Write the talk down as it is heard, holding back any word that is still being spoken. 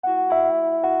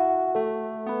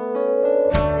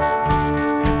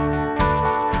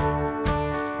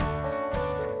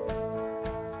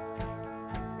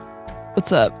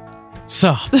What's up?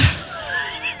 So,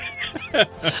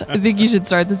 I think you should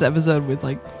start this episode with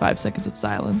like 5 seconds of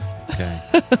silence. okay.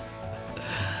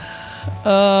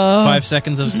 5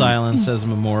 seconds of silence as a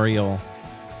memorial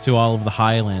to all of the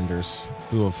Highlanders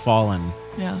who have fallen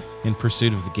in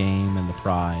pursuit of the game and the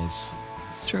prize.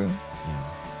 It's true. Yeah.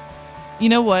 You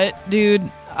know what,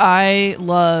 dude? I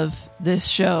love this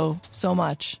show so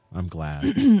much. I'm glad.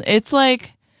 It's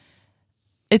like,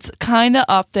 it's kind of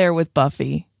up there with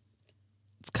Buffy.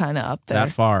 It's kind of up there.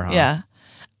 That far, huh? Yeah.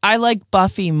 I like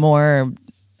Buffy more,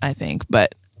 I think,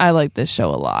 but I like this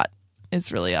show a lot.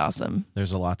 It's really awesome.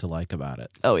 There's a lot to like about it.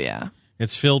 Oh, yeah.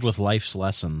 It's filled with life's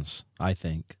lessons, I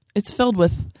think. It's filled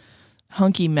with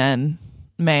hunky man.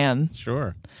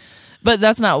 Sure. But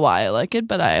that's not why I like it,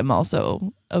 but I am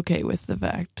also okay with the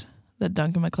fact that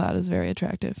Duncan MacLeod is very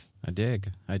attractive. I dig.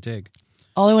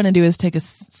 All I want to do is take a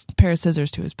pair of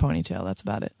scissors to his ponytail. That's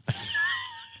about it.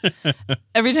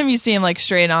 Every time you see him like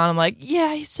straight on, I'm like,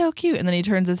 yeah, he's so cute. And then he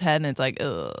turns his head and it's like,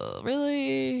 ugh,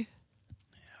 really? Yeah.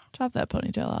 Chop that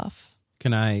ponytail off.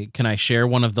 Can I share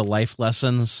one of the life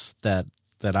lessons that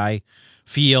I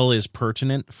feel is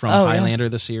pertinent from Highlander,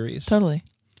 the series? Totally.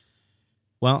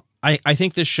 Well, I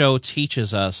think this show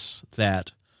teaches us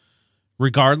that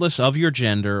regardless of your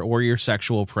gender or your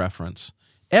sexual preference,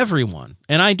 everyone,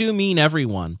 and I do mean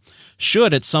everyone,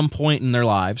 should at some point in their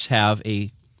lives have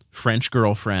a French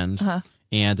girlfriend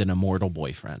and an immortal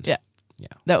boyfriend. Yeah.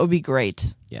 That would be great.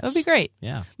 Yes. That would be great.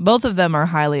 Yeah. Both of them are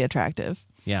highly attractive.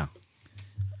 Yeah.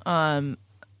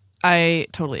 I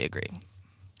totally agree.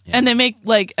 Yeah. And they make,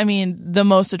 like, I mean, the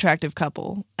most attractive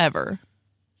couple ever.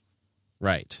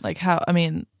 Right. Like,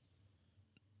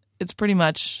 it's pretty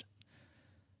much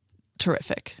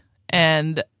terrific.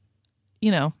 And,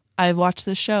 you know, I've watched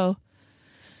this show.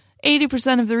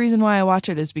 80% of the reason why I watch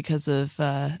it is because of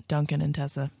Duncan and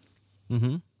Tessa.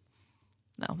 Mm-hmm.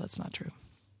 No, that's not true.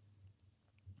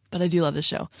 But I do love this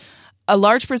show. A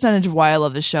large percentage of why I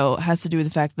love this show has to do with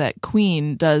the fact that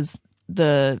Queen does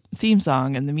the theme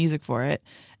song and the music for it.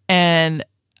 And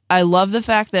I love the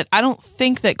fact that I don't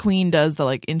think that Queen does the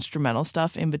like instrumental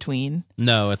stuff in between.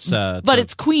 No, it's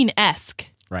Queen-esque.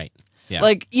 Right. Yeah.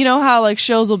 Like, you know how like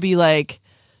shows will be like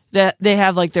that they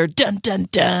have like their dun dun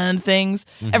dun things.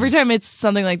 Mm-hmm. Every time it's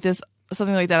something like this,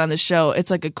 something like that on the show,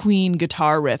 it's like a Queen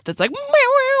guitar riff that's like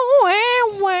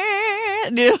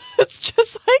it's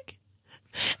just like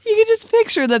you can just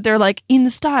picture that they're like in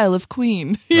the style of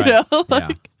Queen, you know?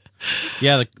 Like,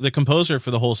 yeah, the composer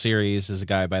for the whole series is a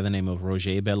guy by the name of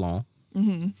Roger Bellon.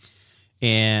 Mm-hmm.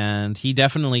 And he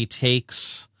definitely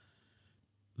takes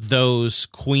those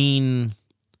Queen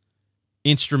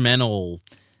instrumental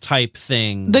type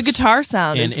things. The guitar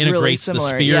sound and is really integrates similar. the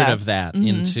spirit of that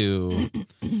into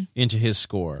his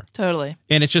score. Totally.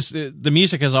 And it's just the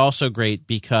music is also great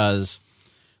because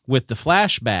with the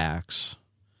flashbacks,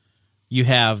 you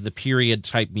have the period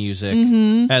type music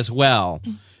as well.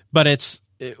 But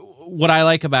what I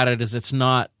like about it is it's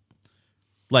not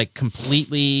like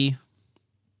completely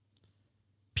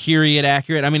period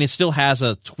accurate. I mean, it still has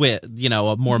a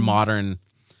a more modern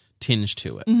tinge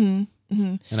to it. Mm-hmm.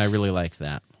 Mm-hmm. And I really like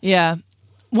that. Yeah.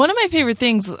 One of my favorite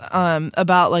things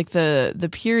about like the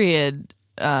period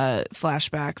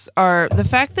flashbacks are the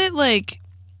fact that like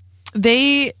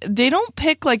they don't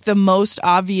pick like the most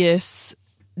obvious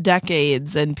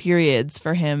decades and periods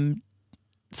for him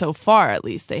so far. At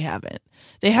least they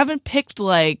haven't picked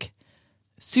like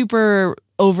super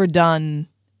overdone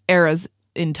eras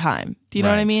in time. Do you know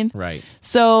what I mean? Right.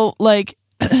 So like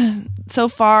so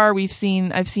far I've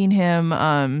seen him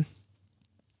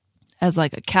as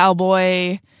like a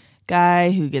cowboy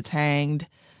guy who gets hanged,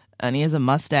 and he has a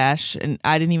mustache, and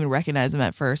I didn't even recognize him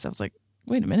at first. I was like,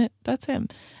 wait a minute, that's him.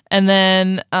 And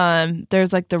then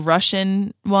there's like the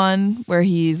Russian one where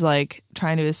he's like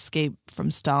trying to escape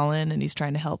from Stalin, and he's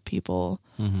trying to help people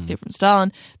escape from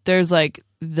Stalin. There's like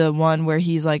the one where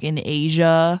he's like in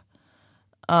Asia,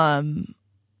 with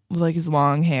like his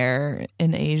long hair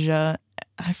in Asia.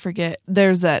 I forget.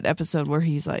 There's that episode where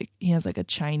he has like a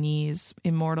Chinese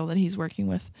immortal that he's working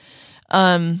with.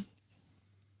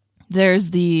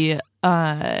 There's the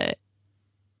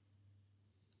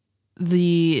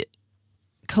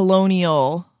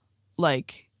colonial,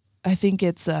 like, I think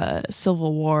it's a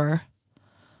Civil War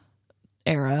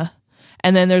era.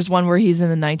 And then there's one where he's in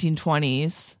the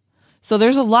 1920s. So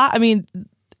there's a lot. I mean,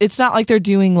 it's not like they're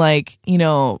doing like, you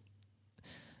know,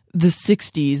 the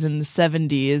 60s and the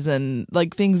 70s and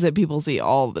like things that people see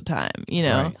all the time, you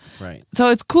know? Right. So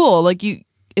it's cool. Like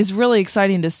it's really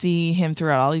exciting to see him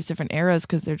throughout all these different eras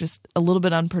because they're just a little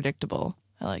bit unpredictable.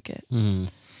 I like it. Mm-hmm.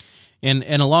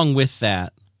 And along with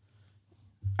that,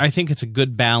 I think it's a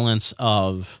good balance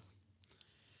of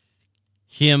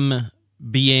him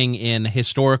being in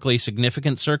historically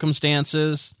significant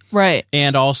circumstances, Right.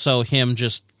 and also him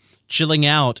just chilling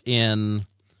out in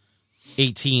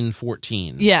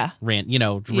 1814. Yeah.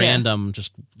 Random,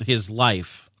 just his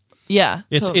life. Yeah.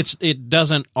 It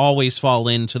doesn't always fall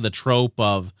into the trope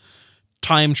of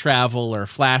time travel or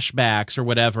flashbacks or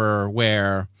whatever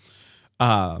where,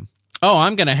 I'm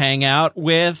going to hang out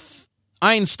with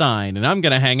Einstein and I'm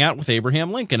going to hang out with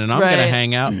Abraham Lincoln and I'm going to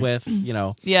hang out with,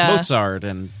 Mozart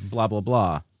and blah, blah,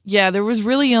 blah. Yeah, there was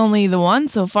really only the one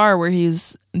so far where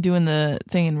he's doing the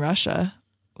thing in Russia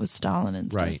with Stalin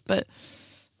and stuff. Right. But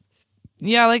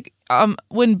yeah, like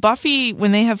when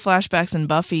they have flashbacks in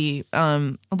Buffy,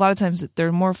 a lot of times there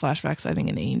are more flashbacks, I think,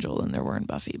 in Angel than there were in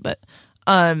Buffy. But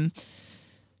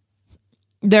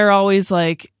they're always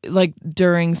like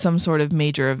during some sort of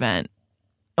major event.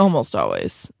 Almost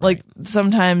always. Like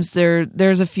sometimes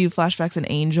there's a few flashbacks in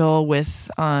Angel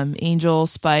with Angel,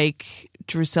 Spike,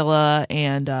 Drusilla,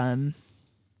 and oh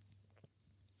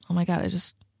my god, I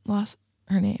just lost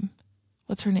her name.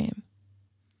 What's her name?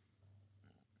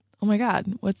 Oh my god,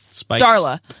 what's Spike's?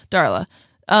 Darla.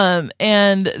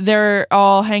 And they're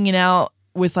all hanging out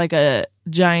with like a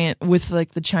giant with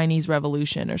like the Chinese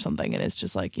Revolution or something, and it's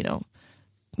just like,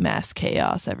 mass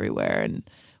chaos everywhere and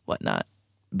whatnot.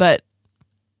 But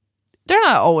they're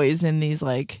not always in these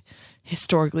like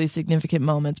historically significant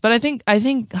moments. But I think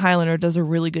Highlander does a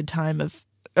really good job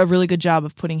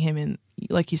of putting him in,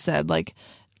 like you said, like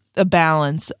a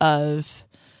balance of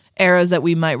eras that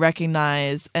we might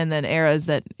recognize and then eras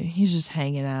that he's just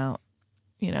hanging out,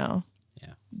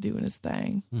 doing his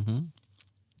thing. Mm-hmm.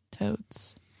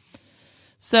 Totes.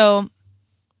 So,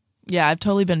 yeah, I've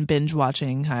totally been binge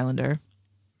watching Highlander.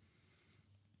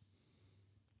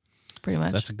 Pretty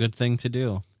much. That's a good thing to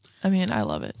do. I mean, I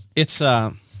love it. It's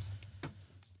on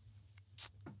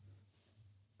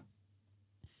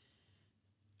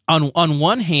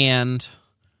one hand,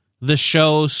 the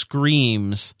show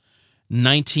screams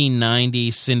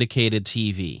 1990 syndicated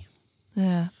TV.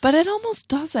 Yeah, but it almost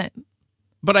doesn't.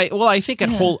 But I think it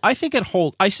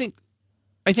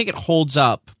holds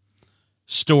up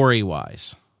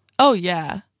story-wise. Oh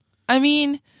yeah. I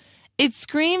mean, it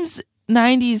screams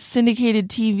 90s syndicated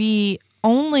TV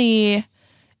only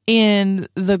in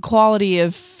the quality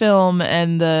of film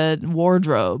and the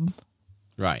wardrobe.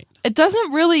 Right. It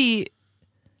doesn't really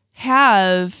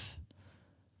have,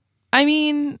 I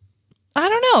mean, I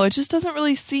don't know. It just doesn't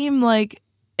really seem like,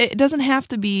 it doesn't have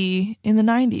to be in the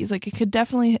 90s. Like it could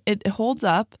definitely, it holds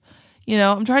up.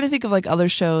 I'm trying to think of like other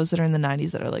shows that are in the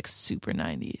 90s that are like super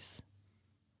 90s.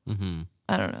 Mm-hmm.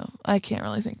 I don't know. I can't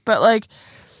really think. But like,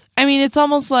 I mean, it's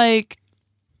almost like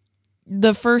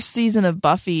the first season of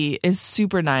Buffy is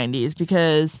super 90s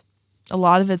because a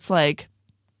lot of it's like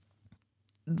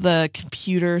the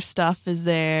computer stuff is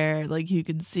there. Like you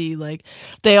can see, like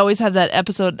they always have that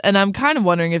episode, and I'm kind of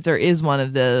wondering if there is one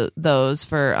of those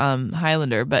for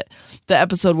Highlander, but the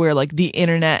episode where like the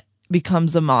internet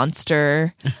becomes a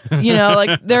monster,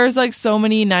 like there's like so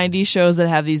many 90s shows that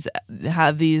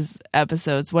have these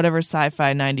episodes, whatever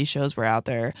sci-fi 90s shows were out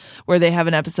there, where they have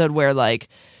an episode where like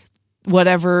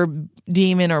whatever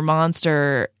demon or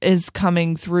monster is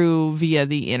coming through via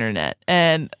the internet,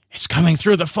 and it's coming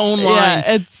through the phone line.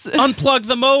 Yeah, it's unplug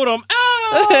the modem.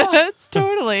 Ah! It's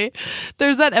totally.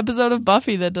 There's that episode of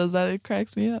Buffy that does that. It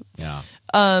cracks me up. Yeah.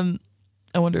 I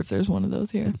wonder if there's one of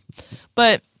those here.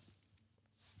 But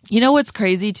you know what's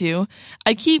crazy too?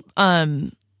 I keep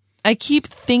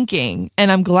thinking,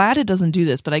 and I'm glad it doesn't do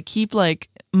this, but I keep like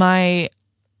my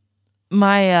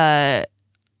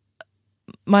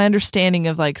understanding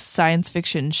of like science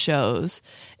fiction shows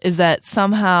is that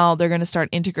somehow they're going to start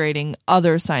integrating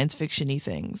other science fiction-y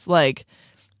things. Like,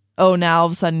 oh, now all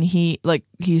of a sudden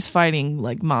he's fighting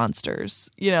like monsters,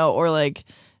 or like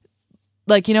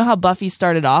how Buffy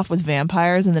started off with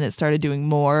vampires and then it started doing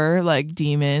more like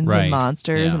demons and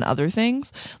monsters and other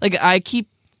things. Like I keep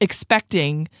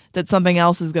expecting that something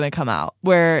else is going to come out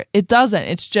where it doesn't.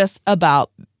 It's just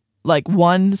about like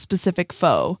one specific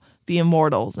foe, the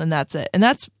Immortals, and that's it. And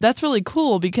that's really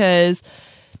cool because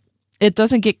it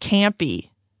doesn't get campy,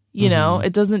 Mm-hmm.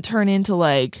 It doesn't turn into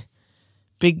like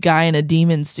big guy in a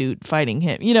demon suit fighting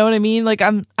him. You know what I mean? Like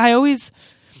I always,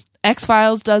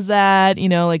 X-Files does that,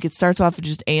 like it starts off with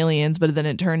just aliens, but then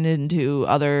it turned into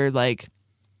other like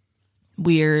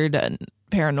weird and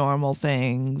paranormal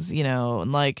things,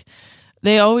 and like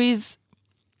they always,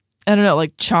 I don't know,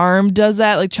 like Charmed does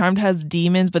that. Like Charmed has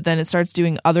demons, but then it starts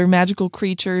doing other magical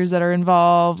creatures that are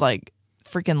involved, like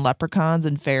freaking leprechauns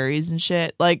and fairies and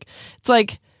shit. Like it's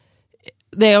like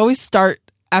they always start,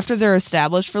 after they're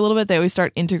established for a little bit, they always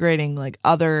start integrating like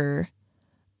other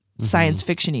science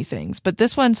fiction-y things. But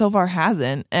this one so far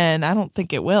hasn't, and I don't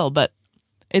think it will. But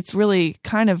it's really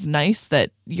kind of nice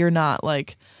that you're not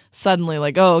like suddenly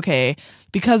like, oh, okay,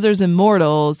 because there's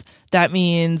immortals, that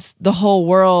means the whole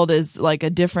world is like a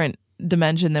different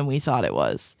dimension than we thought it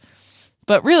was.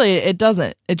 But really, it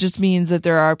doesn't. It just means that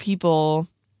there are people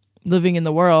living in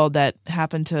the world that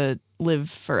happen to live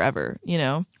forever, you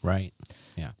know? Right.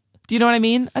 Yeah. Do you know what I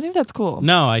mean? I think that's cool.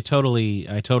 No, I totally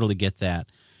get that.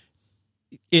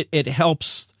 It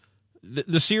helps.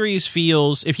 The series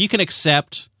feels, if you can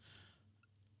accept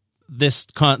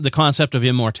the concept of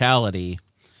immortality,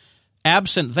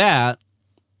 absent that,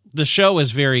 the show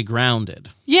is very grounded.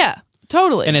 Yeah,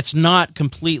 totally. And it's not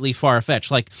completely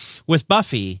far-fetched. Like with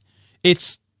Buffy,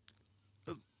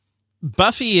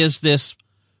 Buffy is this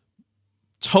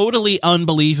totally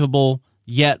unbelievable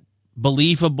yet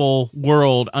believable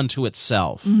world unto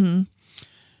itself. Mm-hmm.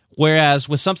 Whereas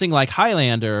with something like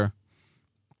Highlander,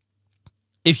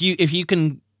 if you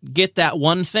can get that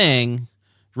one thing,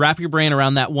 wrap your brain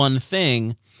around that one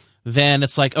thing, then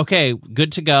it's like, okay,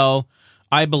 good to go.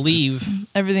 I believe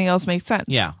everything else makes sense.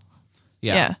 Yeah.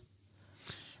 Yeah.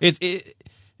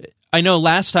 I know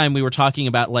last time we were talking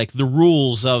about like the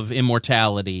rules of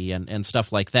immortality and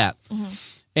stuff like that.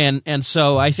 Mm-hmm. And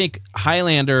so I think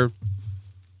Highlander,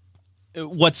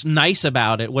 what's nice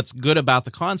about it, what's good about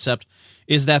the concept,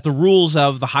 is that the rules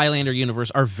of the Highlander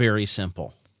universe are very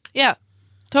simple. Yeah,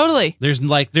 totally. There's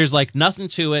like nothing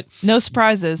to it. No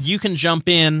surprises. You can jump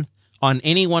in on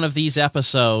any one of these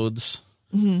episodes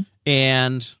mm-hmm.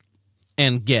 and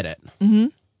get it. Mm-hmm.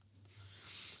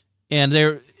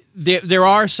 And there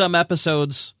are some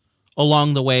episodes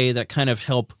along the way that kind of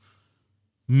help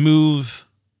move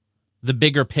the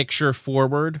bigger picture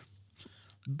forward.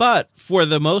 But for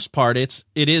the most part, it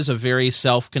is a very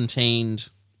self-contained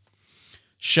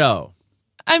show.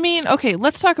 I mean, okay,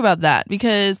 let's talk about that,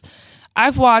 because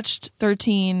I've watched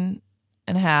 13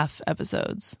 and a half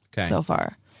episodes so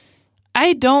far.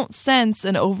 I don't sense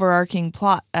an overarching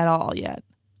plot at all yet.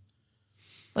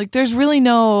 Like,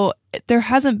 there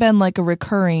hasn't been like a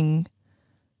recurring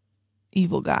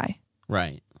evil guy.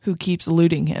 Right. Who keeps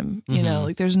eluding him, you know?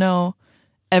 Like, there's no...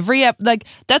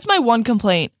 that's my one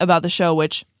complaint about the show,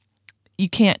 which you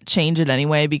can't change it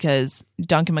anyway because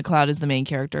Duncan MacLeod is the main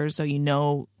character, so you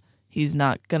know he's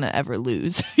not gonna ever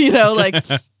lose. You know, like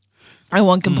my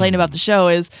one complaint about the show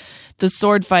is the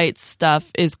sword fight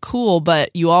stuff is cool,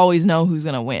 but you always know who's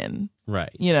gonna win.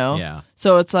 Right. You know? Yeah.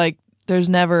 So it's like there's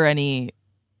never any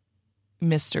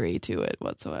mystery to it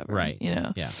whatsoever. Right. You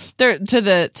know? Yeah. There to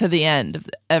the end of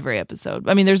every episode.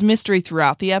 I mean, there's mystery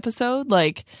throughout the episode,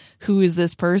 like who is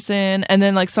this person? And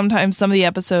then like sometimes some of the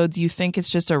episodes you think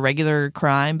it's just a regular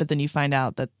crime, but then you find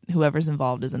out that whoever's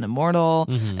involved is an immortal.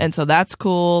 Mm-hmm. And so that's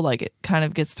cool. Like it kind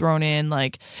of gets thrown in.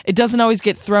 Like it doesn't always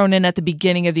get thrown in at the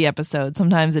beginning of the episode.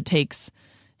 Sometimes it takes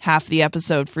half the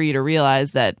episode for you to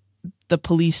realize that the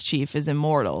police chief is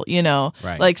immortal, you know?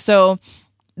 Right. Like, so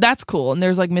that's cool. And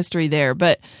there's like mystery there.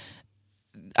 But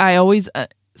I always,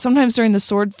 sometimes during the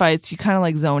sword fights, you kind of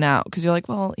like zone out because you're like,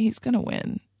 well, he's going to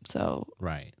win. So,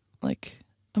 right. Like,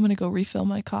 I'm going to go refill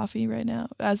my coffee right now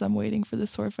as I'm waiting for the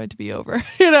sword fight to be over.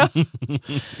 You know,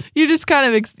 you just kind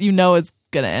of, it's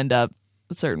going to end up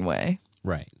a certain way.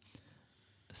 Right.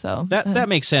 So that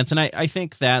makes sense. And I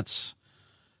think that's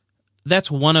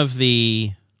one of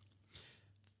the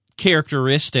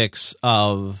characteristics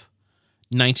of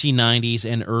 1990s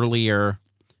and earlier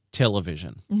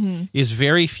television is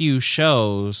very few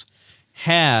shows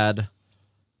had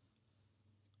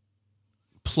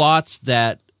plots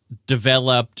that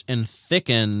developed and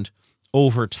thickened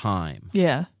over time.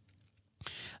 Yeah.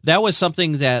 That was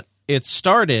something that it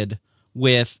started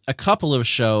with a couple of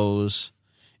shows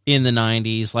in the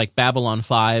 90s, like Babylon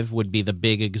 5 would be the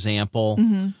big example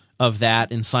of that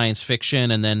in science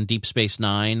fiction, and then Deep Space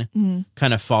Nine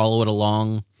kind of followed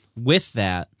along with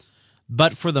that.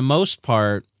 But for the most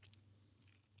part,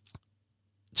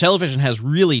 television has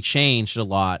really changed a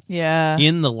lot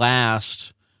in the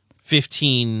last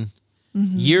 15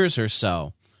 years or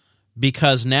so,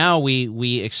 because now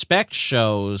we expect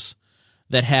shows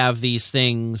that have these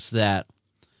things that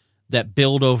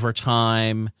build over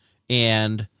time,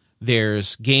 and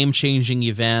there's game-changing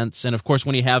events. And of course,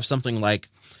 when you have something like,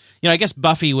 I guess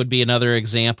Buffy would be another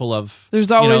example of, there's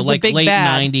always like the big late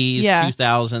bad. 90s,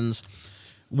 2000s,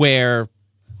 where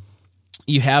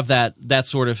you have that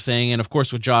sort of thing. And of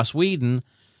course, with Joss Whedon,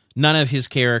 none of his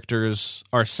characters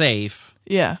are safe.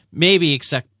 Yeah. Maybe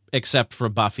except for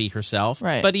Buffy herself.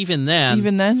 Right. But even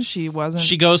then she wasn't.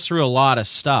 She goes through a lot of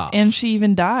stuff. And she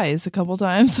even dies a couple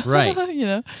times. Right. You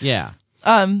know? Yeah.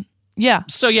 Yeah.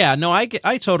 So yeah, no, I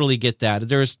totally get that.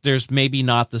 There's maybe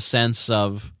not the sense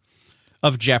of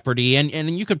jeopardy,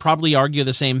 and you could probably argue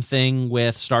the same thing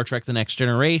with Star Trek: The Next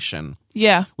Generation.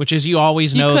 Yeah. Which is, you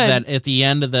always know that at the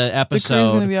end of the The crew's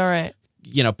episode, going to be all right.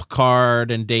 you know,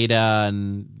 Picard and Data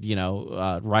and, you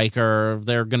know, Riker,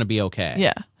 they're going to be okay.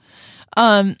 Yeah.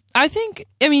 I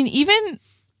mean, even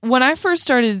when I first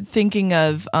started thinking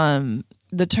of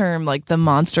the term like the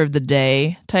monster of the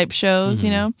day type shows,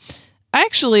 you know, I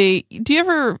actually, do you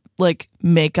ever like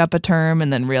make up a term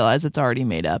and then realize it's already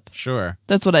made up? Sure.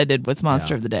 That's what I did with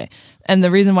Monster of the Day. And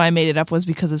the reason why I made it up was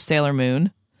because of Sailor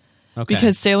Moon. Okay.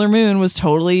 Because Sailor Moon was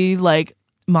totally like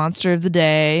Monster of the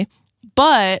Day.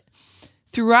 But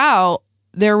throughout,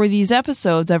 there were these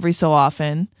episodes every so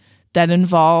often that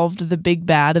involved the big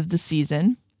bad of the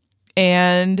season.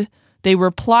 And they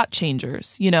were plot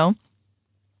changers, you know?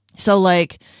 So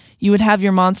like you would have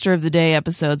your Monster of the Day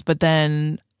episodes, but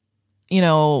then, you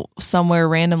know, somewhere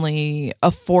randomly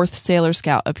a fourth Sailor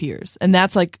Scout appears. And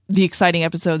that's like the exciting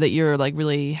episode that you're like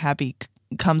really happy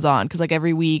comes on. Cause like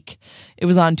every week it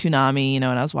was on Toonami, you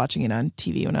know, and I was watching it on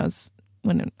TV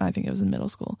when I think it was in middle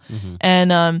school.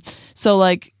 And so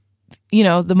like, you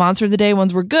know, the Monster of the Day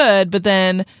ones were good, but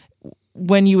then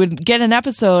when you would get an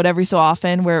episode every so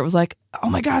often where it was like, oh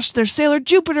my gosh, there's Sailor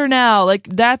Jupiter now. Like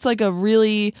that's like a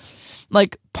really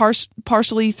like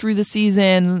partially through the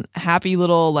season, happy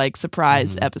little like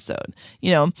surprise episode,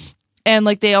 you know? And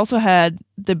like they also had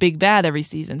the big bad every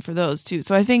season for those too.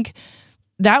 So I think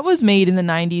that was made in the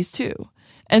 90s too.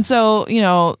 And so, you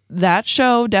know, that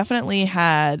show definitely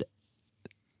had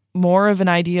more of an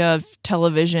idea of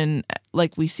television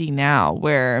like we see now,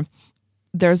 where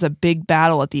there's a big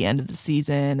battle at the end of the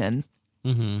season and,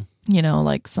 you know,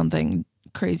 like something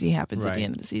crazy happens at the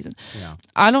end of the season. Yeah.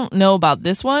 I don't know about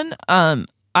this one. I'm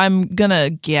gonna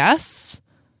guess.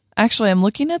 Actually, I'm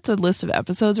looking at the list of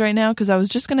episodes right now because I was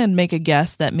just gonna make a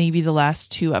guess that maybe the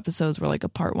last 2 episodes were like a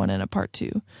part 1 and a part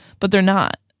 2, but they're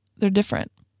not. They're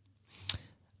different.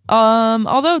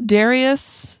 Although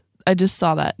Darius, I just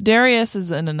saw that Darius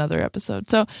is in another episode,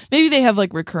 so maybe they have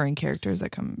like recurring characters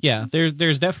that come. Yeah,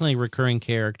 there's definitely recurring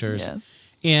characters. Yeah.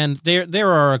 And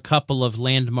there are a couple of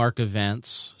landmark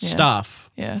events,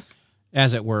 stuff,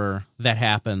 as it were, that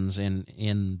happens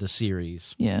in the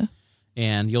series. Yeah.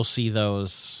 And you'll see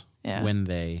those when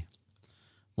they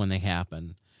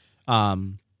happen.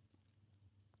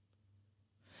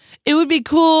 It would be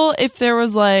cool if there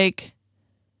was like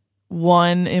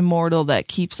one immortal that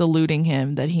keeps eluding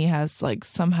him, that he has like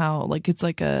somehow like it's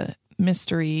like a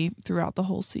mystery throughout the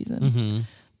whole season.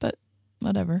 But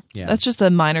whatever. Yeah. That's just a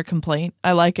minor complaint.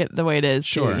 I like it the way it is,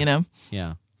 too, you know?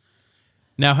 Yeah.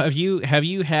 Now, have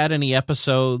you had any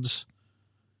episodes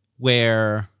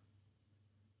where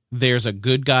there's a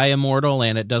good guy immortal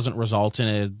and it doesn't result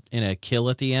in a kill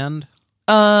at the end?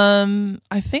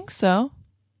 I think so.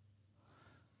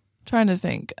 I'm trying to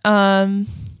think. Have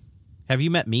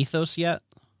you met Mythos yet?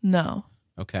 No.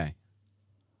 Okay.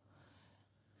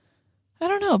 I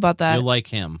don't know about that. You'll like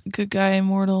him. Good guy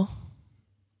immortal.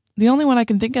 The only one I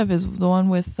can think of is the one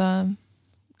with Connor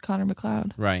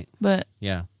McLeod. Right. But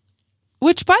yeah.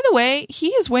 Which, by the way, he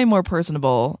is way more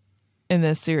personable in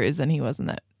this series than he was in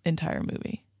that entire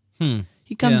movie.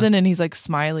 He comes in and he's like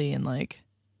smiley and like,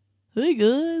 hey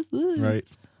guys. Right.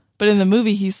 But in the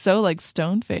movie, he's so like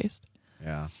stone-faced.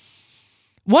 Yeah.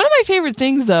 One of my favorite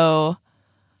things, though,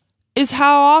 is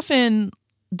how often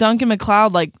Duncan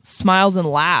MacLeod like smiles and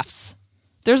laughs.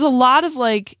 There's a lot of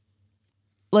like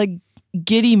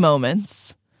giddy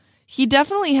moments. He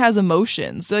definitely has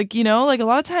emotions. Like, you know, like a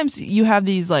lot of times you have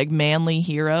these like manly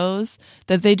heroes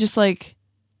that they just like,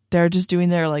 they're just doing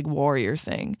their like warrior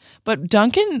thing. But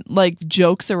Duncan like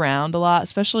jokes around a lot,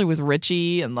 especially with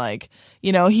Richie, and like,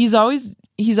 you know, he's always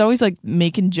like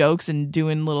making jokes and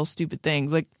doing little stupid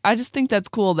things. Like, I just think that's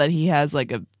cool that he has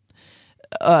like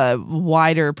a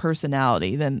wider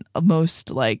personality than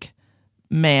most like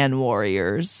man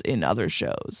warriors in other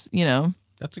shows, you know?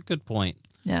 That's a good point.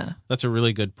 Yeah. That's a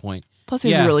really good point. Plus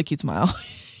he has a really cute smile.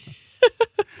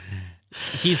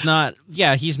 He's not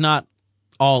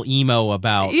all emo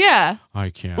about. Yeah.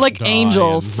 I can't. Like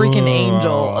Angel, freaking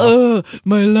Angel. Oh,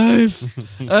 my life.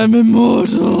 I'm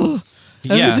immortal.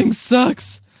 Everything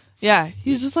sucks. Yeah,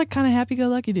 he's just like kind of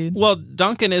happy-go-lucky dude. Well,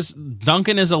 Duncan is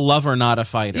a lover, not a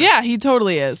fighter. Yeah, he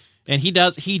totally is. And he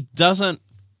doesn't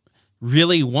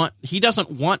want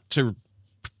to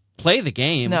play the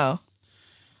game. No.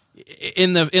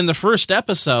 In the first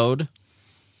episode,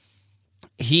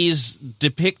 he's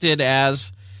depicted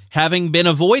as having been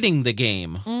avoiding the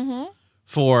game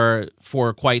for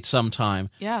quite some time.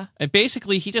 Yeah. And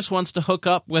basically, he just wants to hook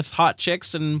up with hot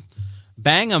chicks and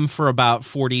bang him for about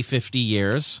 40, 50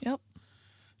 years. Yep.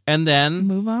 And then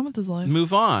Move on with his life.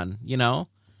 move on,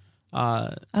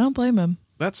 I don't blame him.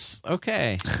 That's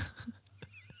okay.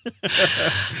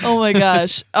 Oh my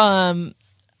gosh.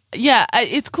 Yeah,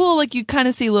 it's cool. Like you kind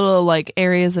of see little like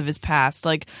areas of his past.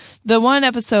 Like the one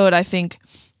episode I think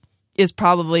is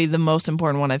probably the most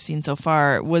important one I've seen so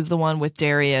far was the one with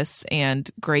Darius and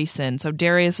Grayson. So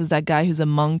Darius is that guy who's a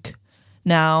monk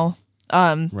now.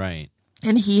 Right.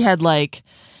 And he had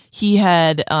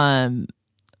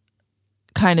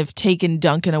kind of taken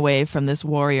Duncan away from this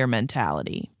warrior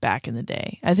mentality back in the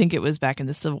day. I think it was back in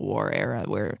the Civil War era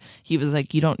where he was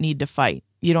like, you don't need to fight.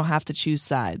 You don't have to choose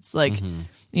sides. Like,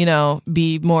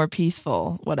 be more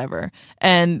peaceful, whatever.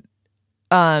 And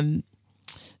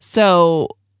so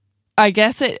I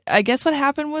guess what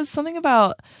happened was something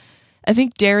about, I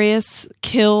think Darius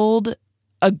killed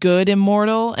a good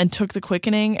immortal and took the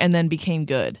quickening and then became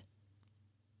good.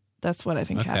 That's what I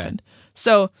think happened.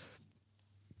 So,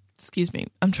 excuse me.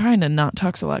 I'm trying to not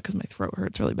talk so loud because my throat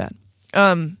hurts really bad.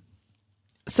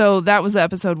 So that was the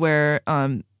episode where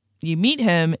you meet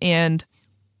him and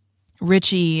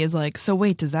Richie is like, so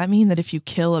wait, does that mean that if you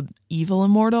kill an evil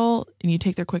immortal and you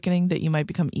take their quickening that you might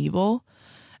become evil?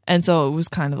 And so it was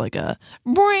kind of like a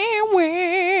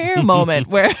moment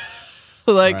where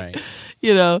like, right.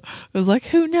 It was like,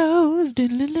 who knows?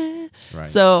 Right.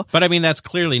 So, but I mean, that's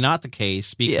clearly not the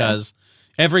case because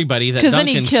everybody that Duncan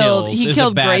then kills is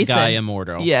a bad Grayson. guy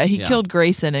immortal. Yeah, he killed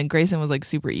Grayson, and Grayson was like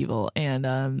super evil,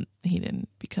 and he didn't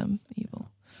become evil.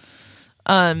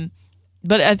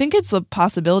 But I think it's a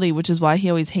possibility, which is why he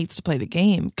always hates to play the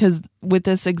game. Because with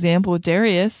this example with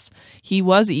Darius, he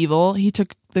was evil. He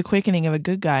took the quickening of a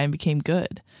good guy and became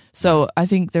good. So I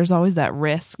think there's always that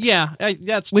risk. Yeah,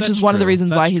 that's one of the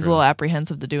reasons why he's a little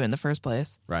apprehensive to do it in the first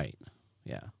place. Right.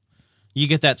 Yeah. You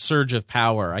get that surge of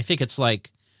power. I think it's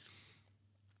like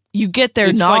you get their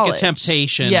it's knowledge. It's like a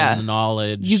temptation and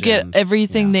knowledge. You get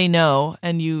everything they know,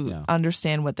 and you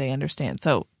understand what they understand.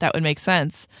 So that would make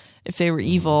sense if they were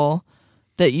evil,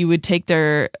 that you would take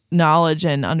their knowledge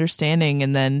and understanding,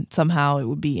 and then somehow it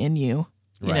would be in you.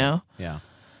 You know? Yeah.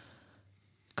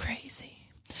 Crazy.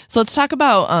 So let's talk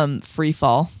about Free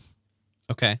Fall.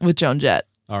 Okay. With Joan Jett.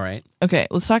 All right. Okay,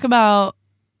 let's talk about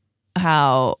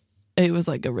how it was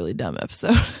like a really dumb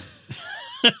episode.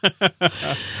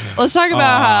 Let's talk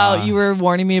about how you were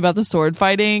warning me about the sword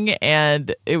fighting,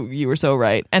 and you were so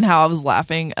right, and how I was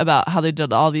laughing about how they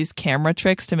did all these camera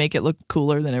tricks to make it look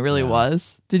cooler than it really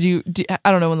was. I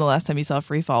don't know when the last time you saw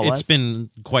Free Fall was. It's been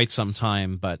quite some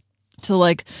time, but so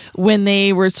like when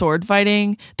they were sword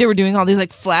fighting, they were doing all these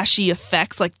like flashy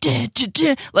effects, like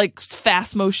like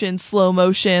fast motion, slow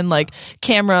motion, like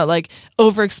camera like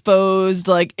overexposed,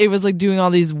 like it was like doing all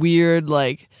these weird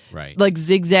like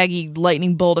zigzaggy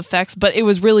lightning bolt effects, but it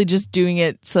was really just doing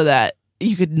it so that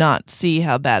you could not see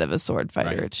how bad of a sword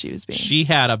fighter she was being. She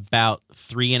had about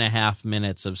 3.5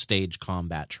 minutes of stage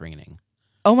combat training.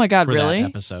 Oh my God, for really? That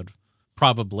episode.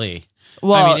 Probably.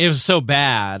 Well, I mean, it was so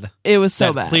bad. It was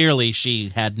so bad. Clearly, she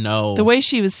had no. The way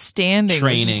she was standing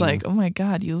training. was just like, oh my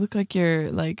God, you look like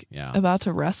you're like about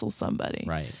to wrestle somebody.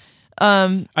 Right.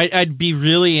 I'd be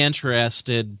really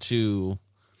interested to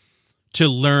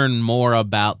learn more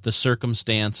about the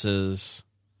circumstances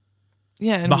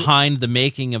behind the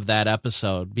making of that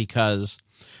episode, because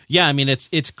I mean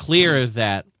it's clear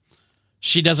that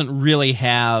she doesn't really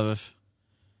have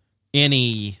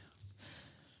any.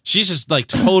 She's just like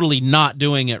totally not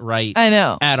doing it right. I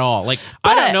know. At all. Like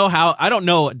I don't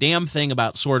know a damn thing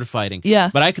about sword fighting.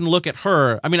 Yeah. But I can look at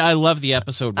her. I mean, I love the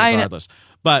episode regardless.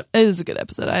 But it is a good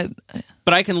episode.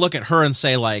 But I can look at her and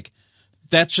say like,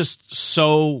 that's just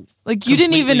so like you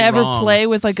didn't even ever wrong. Play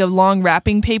with like a long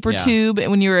wrapping paper tube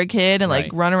when you were a kid and like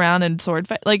run around and sword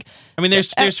fight. Like I mean,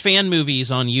 there's fan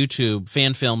movies on YouTube,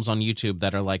 fan films on YouTube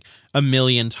that are like a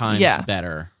million times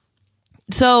better.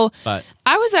 So I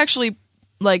was actually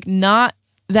like not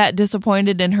that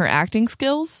disappointed in her acting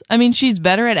skills. I mean, she's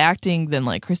better at acting than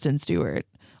like Kristen Stewart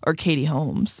or Katie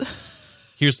Holmes.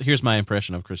 Here's my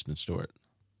impression of Kristen Stewart.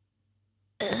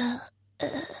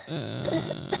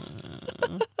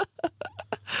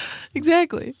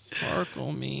 Exactly.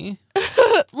 Sparkle me.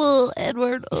 Little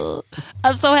Edward. Oh,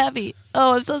 I'm so happy.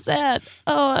 Oh, I'm so sad.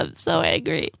 Oh, I'm so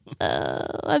angry. Oh,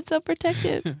 I'm so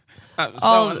protective. I'm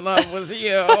so in love with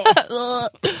you.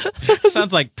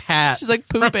 Sounds like Pat. She's like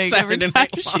pooping every time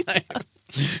she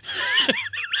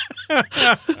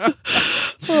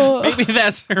Maybe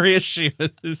that's her issue.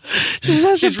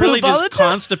 She's really just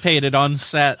constipated on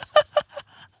set.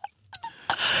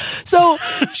 So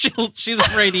She's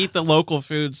afraid to eat the local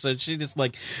food, so she just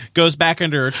like goes back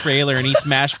into her trailer and eats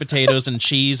mashed potatoes and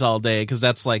cheese all day because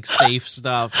that's like safe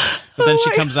stuff. But then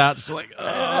she comes out, it's like,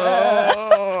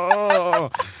 oh.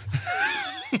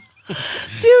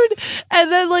 dude,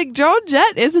 and then like Joan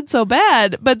Jett isn't so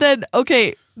bad, but then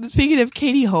okay, speaking of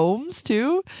Katie Holmes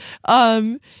too,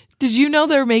 did you know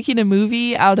they're making a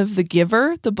movie out of The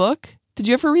Giver, the book? Did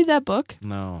you ever read that book?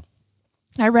 No.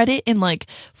 I read it in like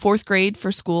 4th grade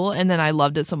for school, and then I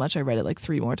loved it so much I read it like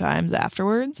 3 more times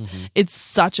afterwards. Mm-hmm. It's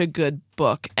such a good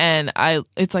book, and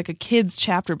it's like a kid's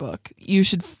chapter book. You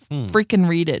should freaking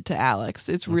read it to Alex.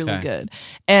 It's really Okay. good.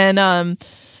 And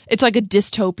it's like a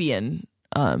dystopian.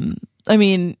 I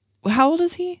mean, how old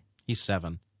is he? He's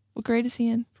 7. What grade is he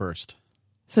in? First.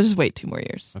 So just wait 2 more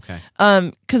years. Okay.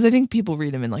 Because I think people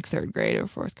read them in like 3rd grade or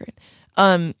 4th grade.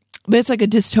 But it's like a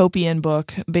dystopian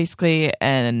book basically,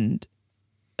 and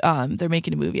they're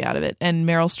making a movie out of it, and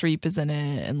Meryl Streep is in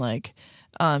it, and like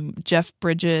Jeff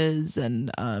Bridges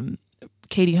and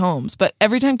Katie Holmes. But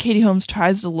every time Katie Holmes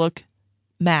tries to look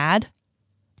mad,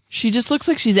 she just looks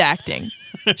like she's acting.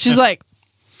 She's like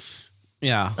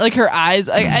her eyes.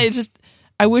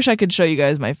 I wish I could show you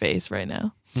guys my face right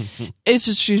now. It's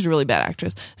just she's a really bad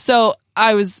actress. So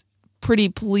I was pretty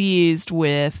pleased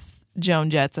with Joan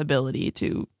Jett's ability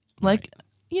to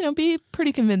be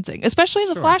pretty convincing, especially in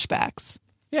the flashbacks.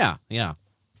 Yeah.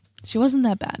 She wasn't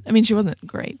that bad. I mean, she wasn't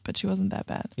great, but she wasn't that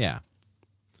bad. Yeah.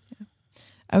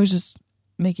 I was just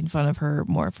making fun of her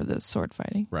more for the sword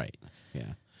fighting. Right.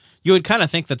 Yeah. You would kind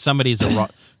of think that somebody's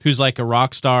who's like a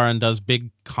rock star and does big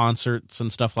concerts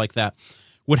and stuff like that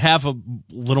would have a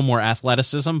little more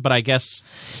athleticism, but I guess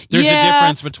there's a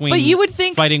difference between but you would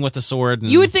think, fighting with the sword.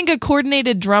 And, you would think a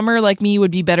coordinated drummer like me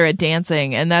would be better at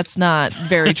dancing, and that's not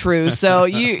very true. So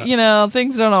you know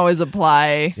things don't always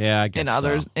apply. Yeah, I guess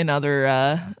in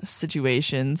other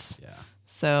situations. Yeah.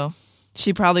 So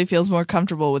she probably feels more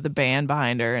comfortable with the band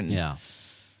behind her. And yeah.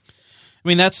 I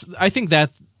mean, I think that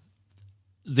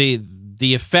the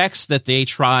effects that they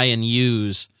try and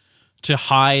use to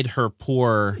hide her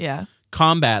poor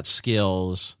combat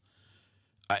skills,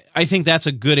 I think that's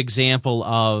a good example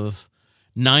of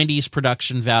 90s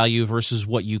production value versus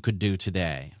what you could do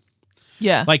today.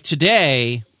 Yeah. Like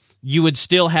today, you would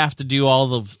still have to do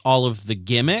all of the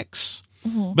gimmicks,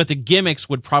 but the gimmicks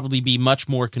would probably be much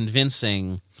more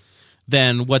convincing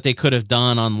than what they could have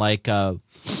done on like a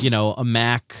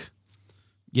Mac,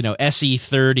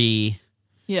 SE30.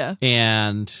 Yeah.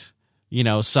 And,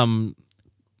 some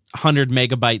 100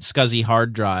 megabyte SCSI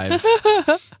hard drive,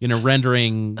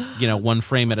 rendering, 1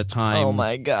 frame at a time. Oh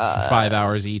my God. For 5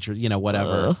 hours each or,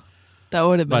 whatever. That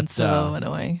would have been so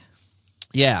annoying.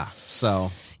 Yeah.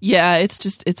 So. Yeah.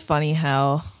 It's funny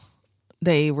how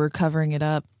they were covering it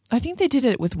up. I think they did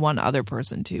it with one other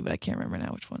person too, but I can't remember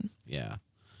now which one. Yeah.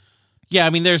 Yeah, I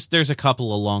mean, there's a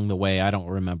couple along the way. I don't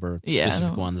remember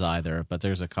specific ones either, but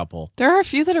there's a couple. There are a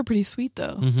few that are pretty sweet,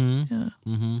 though. Mm-hmm. Yeah.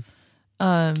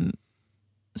 Mm-hmm.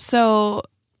 So,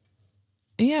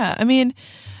 yeah, I mean,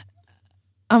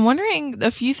 I'm wondering,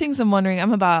 a few things I'm wondering.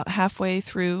 I'm about halfway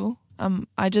through.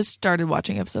 I just started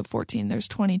watching episode 14. There's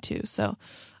 22, so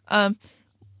a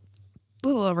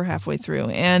little over halfway through.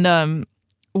 And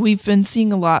we've been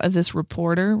seeing a lot of this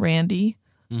reporter, Randy,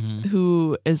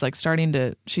 who is like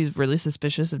she's really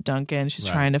suspicious of Duncan. She's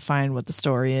trying to find what the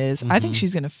story is. I think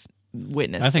she's going to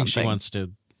witness I think something. she wants to,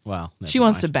 she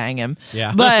wants to bang him.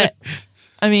 Yeah. But,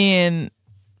 I mean,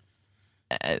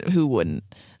 who wouldn't?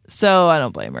 So I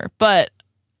don't blame her. But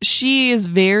she is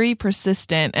very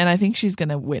persistent, and I think she's going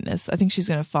to witness. I think she's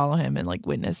going to follow him and like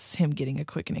witness him getting a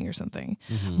quickening or something.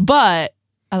 Mm-hmm. But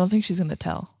I don't think she's going to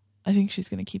tell. I think she's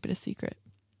going to keep it a secret.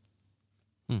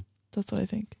 That's what I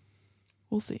think.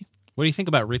 We'll see. What do you think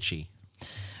about Richie?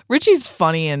 Richie's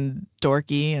funny and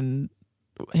dorky, and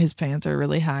his pants are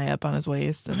really high up on his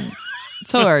waist, and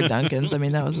so are Duncan's. I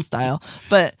mean, that was the style.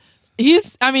 But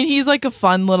he's like a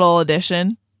fun little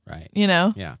addition. Right.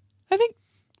 Yeah. I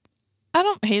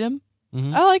don't hate him.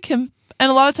 Mm-hmm. I like him. And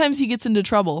a lot of times he gets into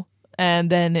trouble, and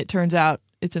then it turns out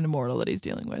it's an immortal that he's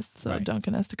dealing with. So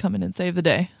Duncan has to come in and save the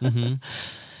day. Mm-hmm.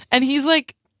 And he's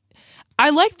like, I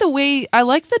like the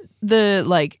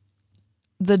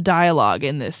dialogue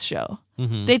in this show.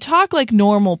 Mm-hmm. They talk like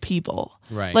normal people.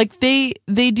 Right. Like they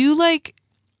do like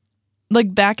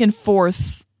back and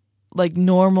forth, like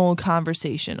normal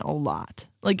conversation a lot.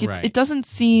 Like it doesn't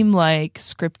seem like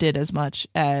scripted as much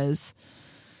as,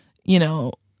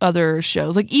 other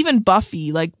shows. Like even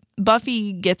Buffy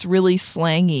gets really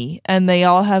slangy, and they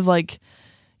all have like,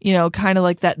 kind of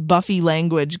like that Buffy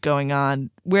language going on,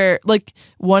 where like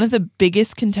one of the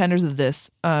biggest contenders of this,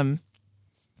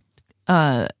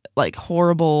 like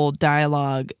horrible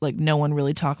dialogue, like no one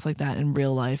really talks like that in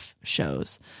real life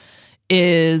shows,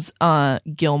 is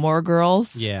Gilmore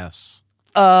Girls. Yes.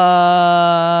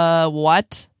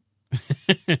 What?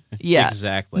 Yeah.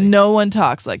 Exactly. No one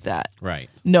talks like that. Right.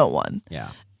 No one.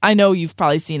 Yeah. I know you've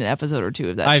probably seen an episode or two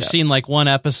of that I've show. seen like one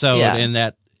episode Yeah. and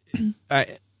that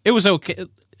it was okay.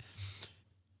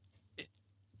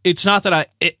 It's not that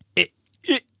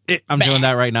I'm doing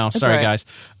that right now. Sorry, right.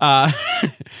 guys.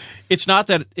 It's not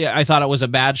that I thought it was a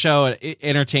bad show. It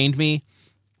entertained me,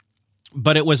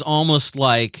 but it was almost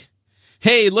like,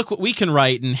 hey, look what we can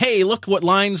write, and hey, look what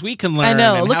lines we can learn. I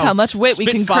know. and Look how much wit we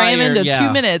can cram Spitfire, into yeah.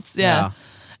 2 minutes. Yeah.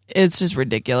 It's just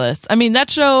ridiculous. I mean, that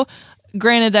show,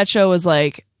 granted, that show was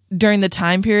like, during the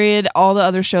time period, all the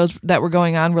other shows that were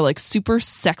going on were like super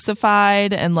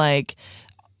sexified and like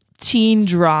teen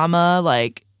drama,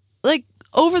 like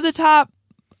over the top.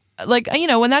 Like, you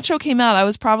know, when that show came out, I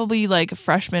was probably like a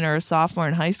freshman or a sophomore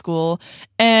in high school,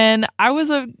 and I was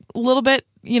a little bit,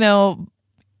 you know,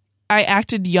 I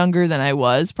acted younger than I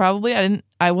was probably.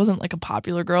 I wasn't like a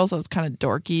popular girl, so I was kind of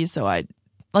dorky. So I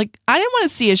didn't want to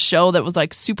see a show that was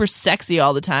like super sexy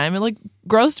all the time. It like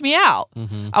grossed me out.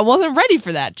 Mm-hmm. I wasn't ready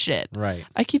for that shit. Right.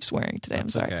 I keep swearing today.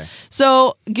 That's I'm sorry. okay.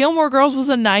 So Gilmore Girls was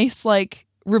a nice like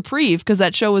reprieve because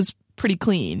that show was pretty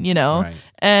clean, you know? Right.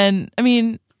 And I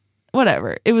mean,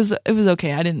 whatever. It was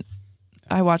okay.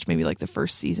 I watched maybe like the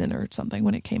first season or something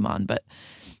when it came on, but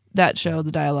that show,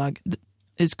 the dialogue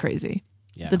is crazy.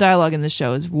 Yeah. The dialogue in this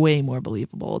show is way more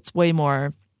believable. It's way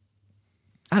more,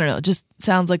 I don't know, it just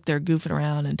sounds like they're goofing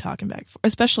around and talking back,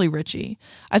 especially Richie.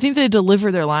 I think they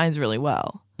deliver their lines really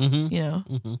well. Mm-hmm. You know?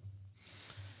 Mm-hmm.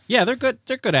 Yeah, they're good.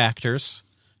 They're good actors.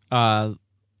 The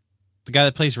guy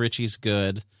that plays Richie's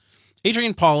good.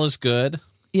 Adrian Paul is good.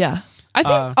 Yeah. I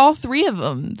think all three of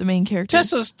them, the main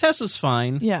characters. Tessa's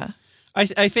fine. Yeah. I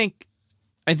think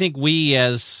we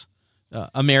as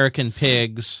American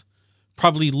pigs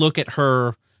probably look at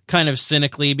her kind of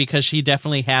cynically because she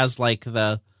definitely has like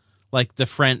the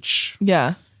French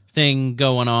Yeah. thing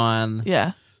going on.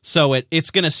 Yeah. So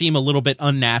it's going to seem a little bit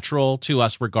unnatural to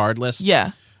us regardless.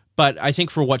 Yeah. But I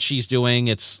think for what she's doing,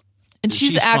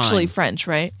 she's actually fine. French,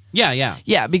 right? Yeah, yeah.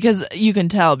 Yeah, because you can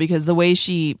tell because the way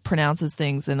she pronounces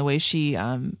things and the way she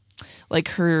like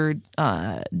her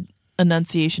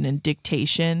enunciation and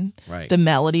dictation, Right. the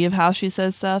melody of how she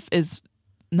says stuff is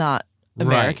not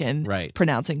American right.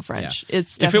 pronouncing French. Yeah.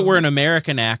 It's If it were an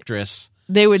American actress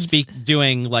they would speak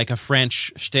doing like a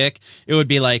French shtick, it would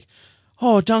be like,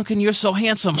 "Oh, Duncan, you're so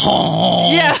handsome."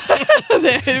 Yeah.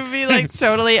 It would be like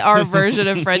totally our version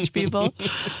of French people.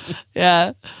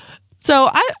 Yeah. So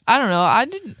I don't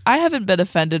know. I haven't been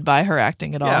offended by her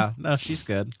acting at all. Yeah, no, she's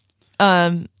good.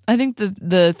 I think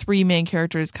the three main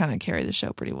characters kind of carry the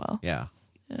show pretty well. Yeah.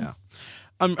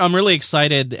 I'm really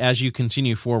excited as you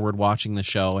continue forward watching the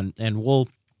show, and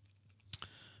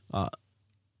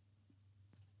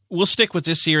we'll stick with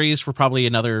this series for probably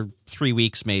another 3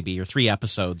 weeks, maybe, or 3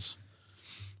 episodes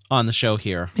on the show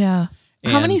here. Yeah.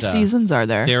 How many And, seasons are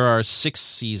there? There are 6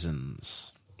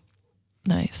 seasons,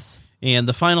 Nice. and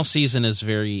the final season is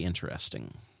very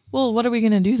interesting. Well, what are we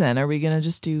going to do then? Are we going to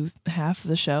just do half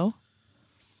the show?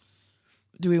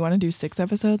 Do we want to do 6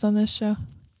 episodes on this show?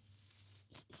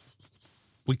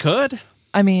 We could.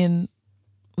 I mean,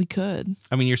 we could.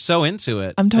 I mean, you're so into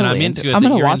it. I'm totally and I'm into it. it. I'm that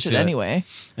going to you're watch it into anyway.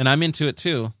 And I'm into it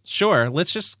too. Sure,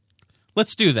 let's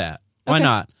do that. Why Okay.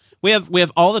 not? We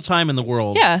have all the time in the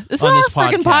world. Yeah, it's on not this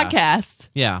our freaking podcast.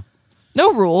 Yeah,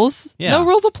 No rules. Yeah. No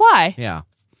rules apply. yeah.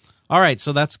 All right,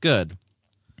 so that's good.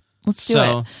 Let's do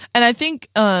So- it. And I think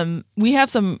we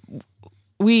have some.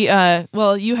 You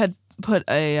had put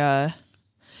a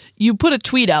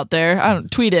tweet out there. I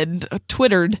don't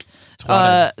twittered. You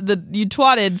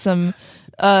twatted some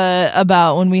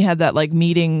about when we had that like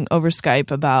meeting over Skype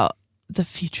about the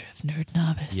future of Nerd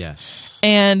Novice. Yes.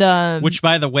 And Which,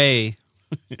 by the way,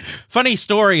 funny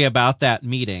story about that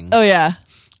meeting. oh yeah,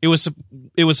 It was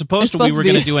supposed to we supposed were to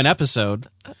be- going to do an episode.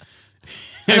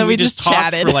 And then we just talked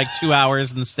chatted. for like 2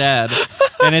 hours instead.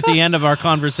 And at the end of our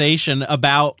conversation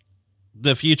about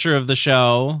the future of the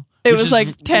show, it which was is-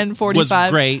 like 10:45. was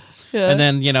great. Yeah. And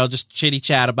then, just chitty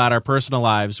chat about our personal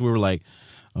lives. We were like,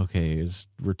 okay,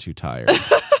 we're too tired.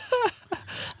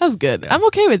 That was good. I'm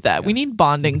okay with that. We need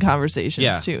bonding conversations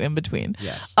Yeah. too in between.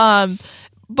 Yes.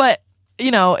 But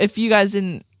if you guys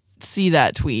didn't see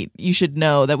that tweet, you should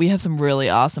know that we have some really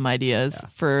awesome ideas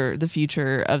for the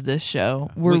future of this show.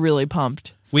 We're really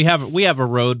pumped. We have a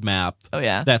roadmap Oh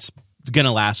yeah. that's going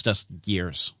to last us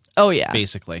years. Oh, yeah.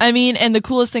 Basically. I mean, and the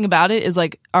coolest thing about it is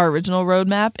like our original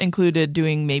roadmap included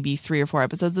doing maybe 3 or 4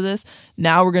 episodes of this.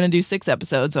 Now we're going to do 6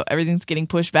 episodes. So everything's getting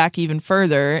pushed back even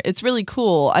further. It's really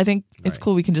cool. I think it's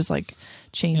cool. We can just like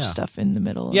change stuff in the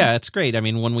middle. Yeah, it's great. I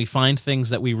mean, when we find things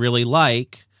that we really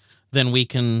like, then we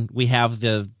have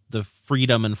the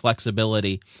freedom and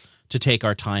flexibility to take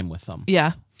our time with them.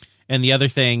 Yeah. And the other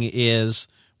thing is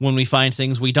when we find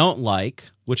things we don't like,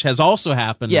 which has also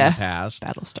happened in the past.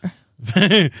 Battlestar.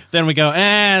 Then we go,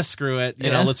 screw it.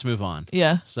 You know, let's move on.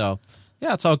 Yeah. So,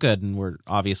 yeah, it's all good. And we're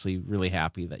obviously really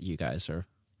happy that you guys are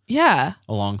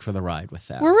along for the ride with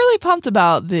that. We're really pumped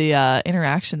about the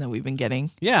interaction that we've been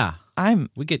getting. Yeah.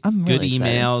 We get I'm good really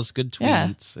emails, good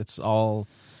tweets. Yeah. It's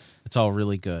all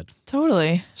really good.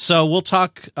 Totally. So we'll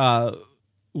talk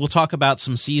about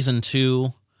some season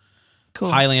 2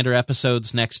 Highlander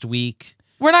episodes next week.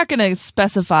 We're not going to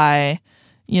specify,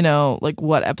 like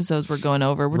what episodes we're going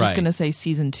over. We're just Right. going to say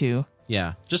season 2.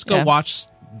 Yeah. Just go watch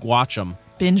them.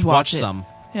 Binge watch it. some.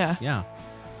 Yeah. Yeah.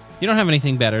 You don't have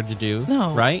anything better to do,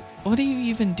 No. right? What are you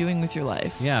even doing with your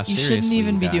life? Yeah, You shouldn't seriously,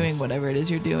 even you be guys. doing whatever it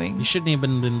is you're doing. You shouldn't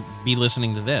even be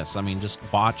listening to this. I mean, just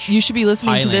watch. You should be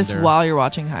listening to this Highlander. while you're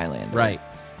watching Highlander. Right.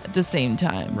 At the same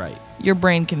time. Right. Your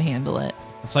brain can handle it.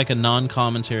 It's like a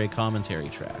non-commentary commentary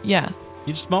track. Yeah.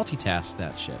 You just multitask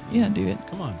that shit. Yeah, do it.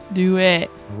 Come on. Do it.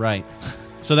 Right.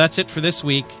 So that's it for this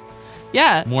week.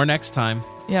 Yeah. More next time.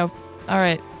 Yeah. All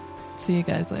right. See you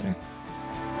guys later.